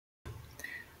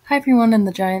Hi everyone in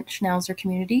the giant schnauzer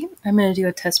community. I'm going to do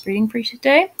a test breeding for you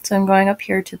today. So I'm going up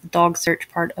here to the dog search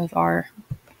part of our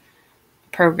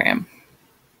program.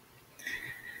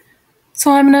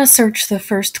 So I'm going to search the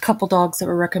first couple dogs that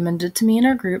were recommended to me in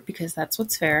our group because that's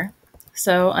what's fair.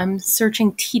 So I'm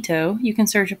searching Tito. You can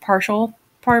search a partial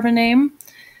part of a name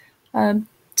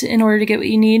in order to get what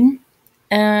you need,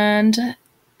 and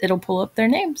it'll pull up their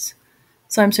names.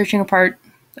 So I'm searching a part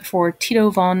for Tito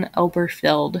von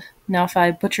Elberfeld. Now, if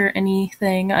I butcher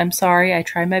anything, I'm sorry. I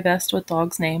try my best with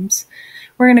dogs' names.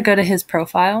 We're going to go to his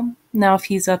profile. Now, if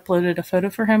he's uploaded a photo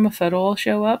for him, a photo will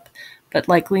show up, but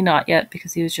likely not yet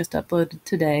because he was just uploaded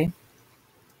today.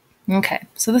 Okay,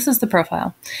 so this is the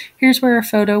profile. Here's where a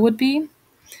photo would be.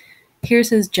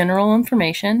 Here's his general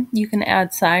information. You can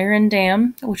add sire and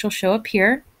dam, which will show up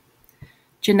here.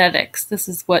 Genetics. This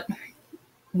is what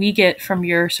we get from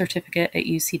your certificate at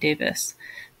UC Davis.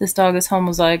 This dog is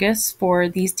homozygous for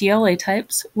these DLA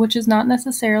types, which is not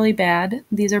necessarily bad.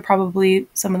 These are probably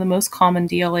some of the most common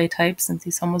DLA types since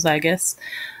he's homozygous.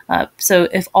 So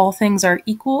if all things are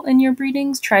equal in your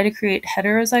breedings, try to create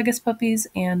heterozygous puppies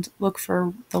and look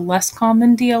for the less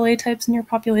common DLA types in your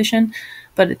population,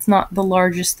 but it's not the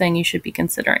largest thing you should be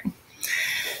considering.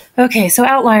 Okay, so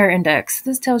outlier index.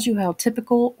 This tells you how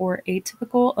typical or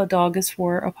atypical a dog is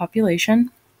for a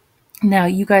population. Now,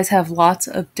 you guys have lots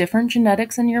of different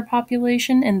genetics in your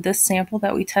population. In this sample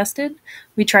that we tested,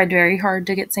 we tried very hard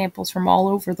to get samples from all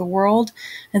over the world,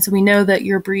 and so we know that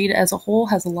your breed as a whole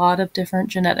has a lot of different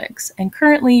genetics. And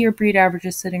currently, your breed average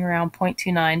is sitting around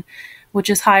 0.29, which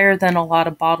is higher than a lot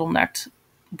of bottlenecked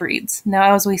breeds.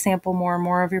 Now, as we sample more and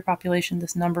more of your population,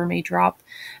 this number may drop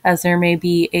as there may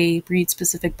be a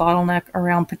breed-specific bottleneck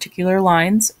around particular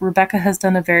lines. Rebecca has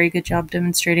done a very good job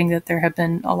demonstrating that there have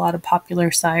been a lot of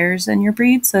popular sires in your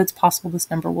breed, so it's possible this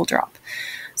number will drop.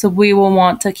 So we will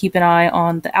want to keep an eye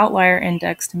on the outlier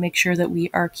index to make sure that we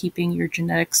are keeping your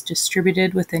genetics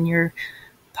distributed within your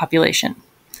population.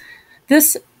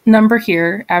 This number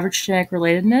here, average genetic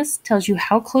relatedness, tells you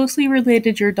how closely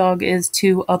related your dog is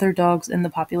to other dogs in the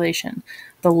population.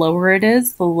 The lower it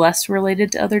is, the less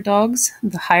related to other dogs.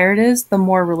 The higher it is, the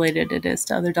more related it is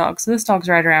to other dogs. So this dog's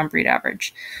right around breed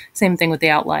average. Same thing with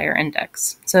the outlier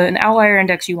index. So an outlier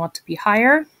index you want to be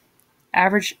higher.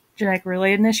 Average genetic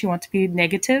relatedness you want to be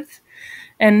negative.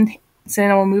 And so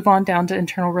now we'll move on down to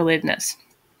internal relatedness.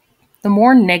 The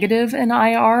more negative an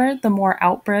IR, the more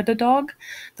outbred a dog.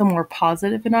 The more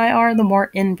positive an IR, the more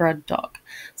inbred dog.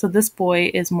 So this boy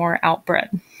is more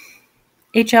outbred.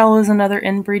 HL is another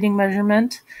inbreeding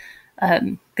measurement.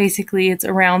 Basically, it's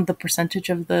around the percentage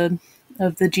of the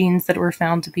genes that were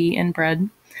found to be inbred.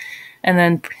 And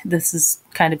then this is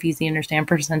kind of easy to understand,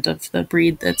 percent of the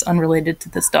breed that's unrelated to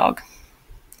this dog.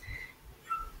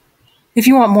 If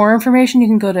you want more information, you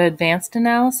can go to advanced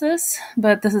analysis,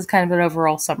 but this is kind of an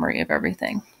overall summary of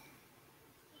everything.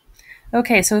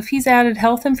 Okay, so if he's added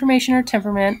health information or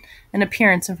temperament and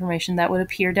appearance information, that would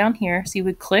appear down here. So you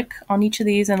would click on each of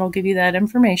these and it'll give you that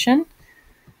information.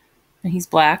 And he's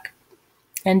black.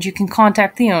 And you can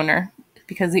contact the owner.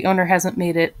 Because the owner hasn't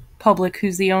made it public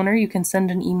who's the owner, you can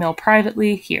send an email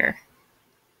privately here.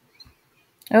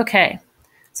 Okay,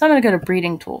 so I'm going to go to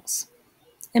breeding tools.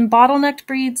 In bottlenecked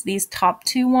breeds, these top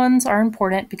two ones are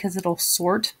important because it'll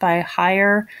sort by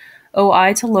higher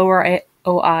OI to lower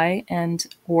OI and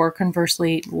or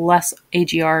conversely less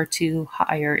AGR to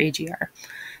higher AGR.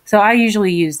 So I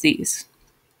usually use these.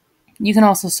 You can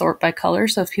also sort by color.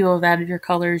 So if people have added your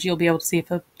colors, you'll be able to see if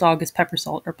a dog is pepper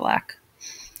salt or black.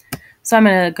 So I'm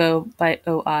going to go by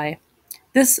OI.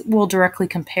 This will directly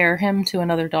compare him to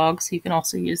another dog, so you can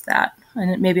also use that.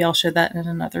 And maybe I'll show that in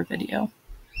another video.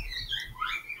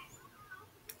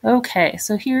 Okay,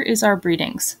 so here is our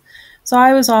breedings. So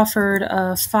I was offered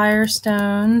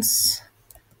Firestone's,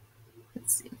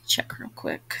 let's see, check real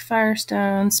quick,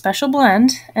 Firestone Special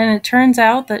Blend, and it turns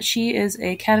out that she is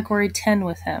a category 10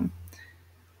 with him.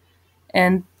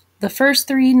 And the first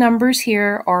three numbers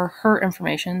here are her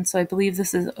information, so I believe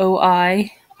this is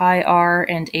OI, IR,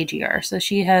 and AGR. So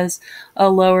she has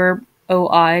a lower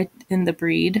OI in the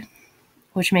breed,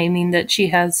 which may mean that she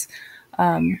has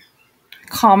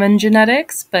common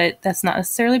genetics, but that's not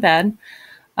necessarily bad.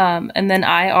 And then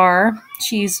IR,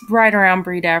 she's right around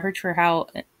breed average for how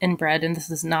inbred, and this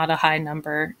is not a high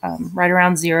number. Right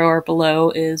around 0 or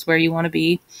below is where you want to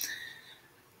be.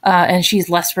 And she's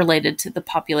less related to the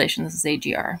population. This is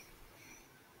AGR.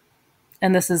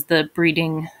 And this is the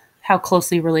breeding how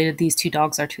closely related these two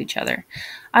dogs are to each other.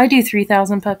 I do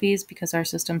 3,000 puppies because our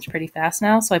system's pretty fast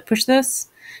now, so I push this.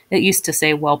 It used to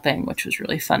say whelping, which was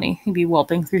really funny. You'd be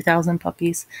whelping 3,000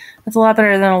 puppies. That's a lot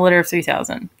better than a litter of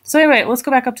 3,000. So anyway, let's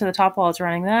go back up to the top while it's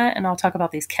running that, and I'll talk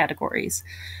about these categories.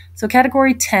 So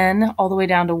category 10 all the way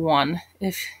down to 1.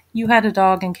 If you had a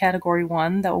dog in category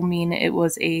 1, that will mean it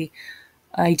was a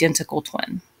identical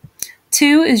twin.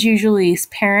 2 is usually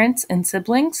parents and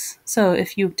siblings. So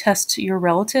if you test your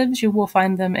relatives, you will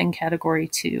find them in category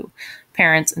 2,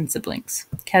 parents and siblings.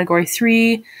 Category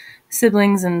 3,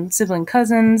 siblings and sibling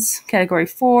cousins. Category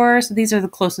 4, so these are the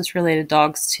closest related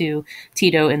dogs to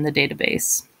Tito in the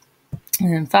database.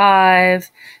 And then 5,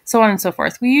 so on and so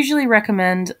forth. We usually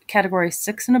recommend category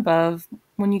 6 and above.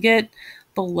 When you get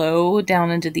below down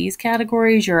into these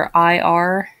categories, your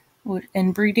IR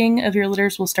inbreeding of your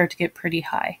litters will start to get pretty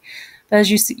high. But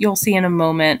as you'll see in a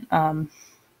moment,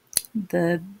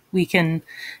 we can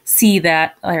see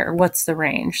that, or what's the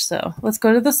range. So let's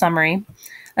go to the summary.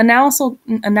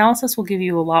 Analysis will give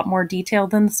you a lot more detail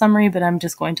than the summary, but I'm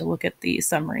just going to look at the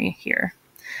summary here.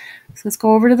 So let's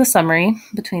go over to the summary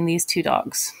between these two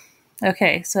dogs.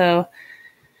 Okay, so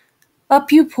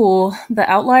up you pull the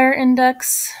outlier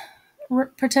index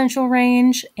potential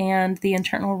range and the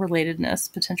internal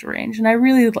relatedness potential range. And I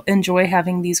really enjoy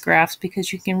having these graphs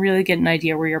because you can really get an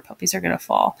idea where your puppies are going to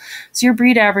fall. So your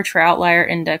breed average for outlier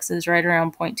index is right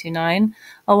around 0.29.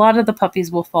 A lot of the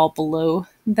puppies will fall below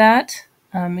that.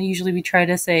 Usually we try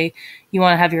to say you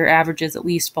want to have your averages at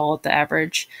least fall at the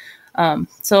average. But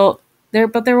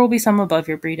there will be some above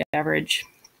your breed average.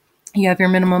 You have your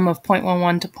minimum of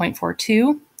 0.11 to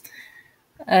 0.42.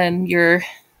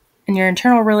 Your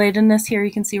internal relatedness here,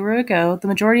 you can see where to go. The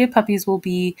majority of puppies will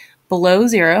be below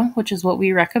 0, which is what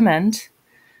we recommend.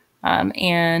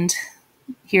 And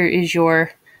here is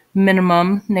your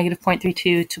minimum, negative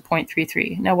 0.32 to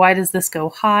 0.33. Now, why does this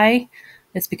go high?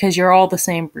 It's because you're all the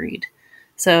same breed.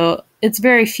 So it's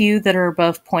very few that are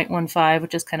above 0.15,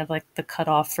 which is kind of like the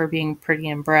cutoff for being pretty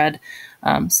inbred.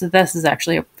 So this is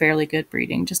actually a fairly good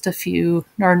breeding. Just a few,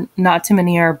 or not too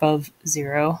many are above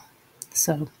 0.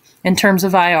 So in terms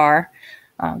of IR,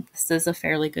 this is a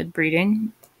fairly good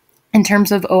breeding. In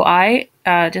terms of OI,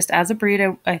 just as a breed,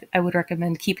 I would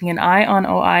recommend keeping an eye on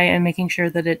OI and making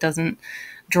sure that it doesn't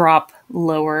drop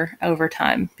lower over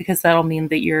time, because that'll mean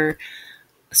that you're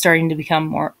starting to become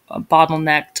more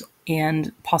bottlenecked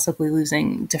and possibly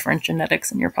losing different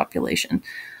genetics in your population.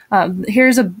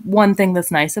 Here's one thing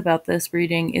that's nice about this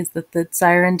breeding is that the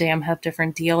sire and dam have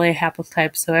different DLA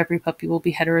haplotypes, so every puppy will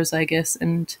be heterozygous,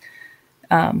 and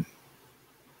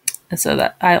so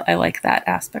that I like that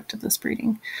aspect of this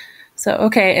breeding. So,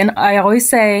 okay, and I always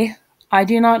say, I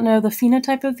do not know the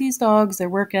phenotype of these dogs, their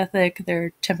work ethic, their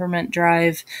temperament,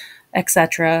 drive,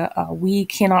 etc. We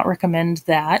cannot recommend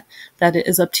that. That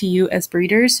is up to you as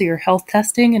breeders. So your health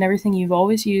testing and everything you've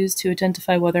always used to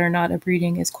identify whether or not a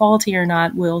breeding is quality or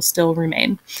not will still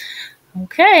remain.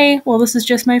 Okay, well, this is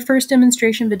just my first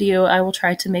demonstration video. I will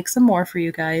try to make some more for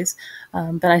you guys,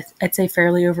 but I'd say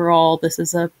fairly overall, this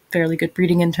is a fairly good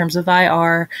breeding in terms of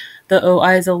IR. The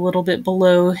OI is a little bit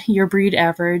below your breed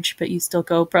average, but you still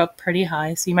go up pretty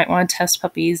high, so you might want to test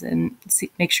puppies and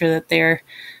make sure that they're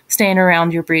staying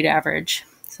around your breed average.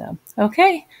 So,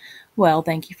 okay, well,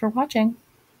 thank you for watching.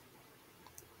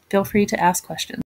 Feel free to ask questions.